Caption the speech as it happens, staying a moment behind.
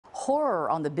Horror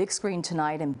on the big screen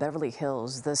tonight in Beverly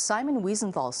Hills. The Simon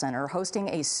Wiesenthal Center hosting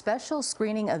a special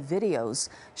screening of videos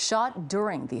shot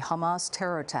during the Hamas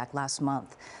terror attack last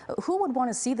month. Who would want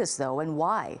to see this, though, and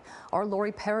why? Our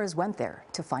Laurie Perez went there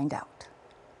to find out.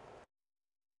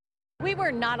 We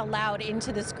were not allowed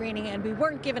into the screening and we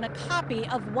weren't given a copy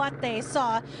of what they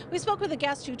saw. We spoke with a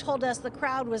guest who told us the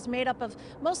crowd was made up of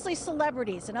mostly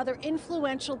celebrities and other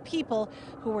influential people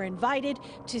who were invited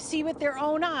to see with their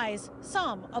own eyes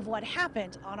some of what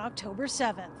happened on October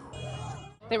 7th.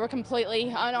 They were completely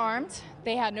unarmed.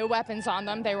 They had no weapons on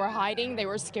them. They were hiding. They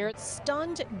were scared.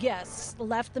 Stunned guests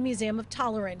left the Museum of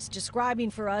Tolerance,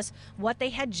 describing for us what they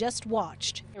had just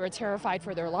watched. They were terrified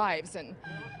for their lives, and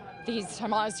these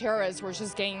Hamas terrorists were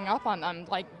just ganging up on them,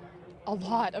 like a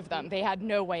lot of them. They had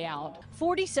no way out.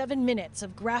 47 minutes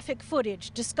of graphic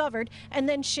footage discovered and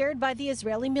then shared by the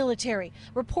Israeli military,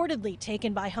 reportedly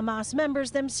taken by Hamas members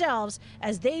themselves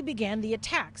as they began the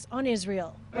attacks on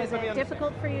Israel. Was it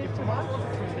difficult for you to watch?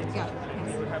 Yeah.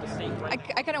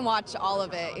 I couldn't watch all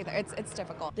of it either. It's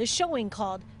difficult. The showing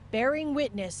called Bearing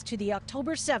Witness to the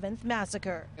October 7th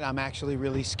massacre. I'm actually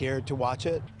really scared to watch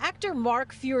it. Actor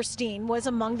Mark Feuerstein was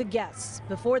among the guests.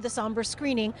 Before the somber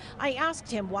screening, I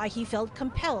asked him why he felt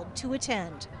compelled to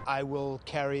attend. I will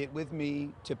carry it with me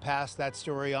to pass that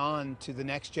story on to the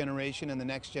next generation and the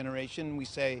next generation. We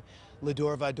say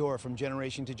Lador Vador, from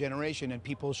generation to generation, and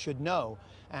people should know.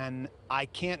 And I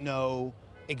can't know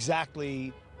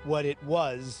exactly what it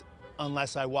was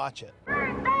unless I watch it.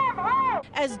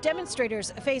 As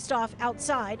demonstrators faced off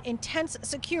outside, intense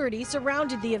security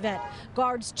surrounded the event.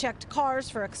 Guards checked cars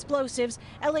for explosives.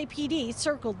 LAPD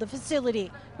circled the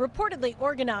facility. Reportedly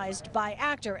organized by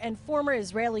actor and former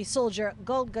Israeli soldier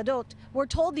Gal Gadot, we're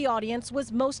told the audience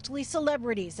was mostly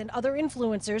celebrities and other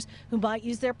influencers who might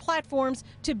use their platforms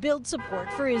to build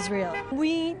support for Israel.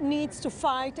 We need to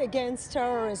fight against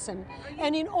terrorism,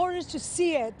 and in order to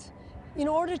see it, in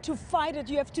order to fight it,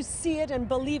 you have to see it and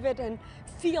believe it and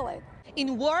feel it.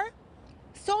 In war,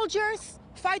 soldiers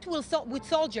fight with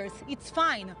soldiers, it's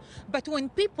fine. But when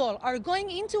people are going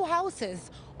into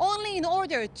houses only in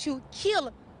order to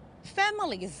kill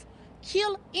families,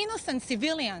 kill innocent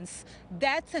civilians,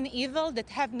 that's an evil that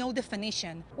have no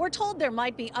definition. We're told there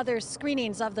might be other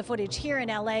screenings of the footage here in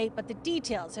LA, but the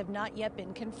details have not yet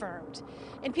been confirmed.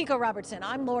 In Pico Robertson,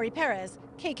 I'm Laurie Perez,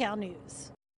 KCAL News.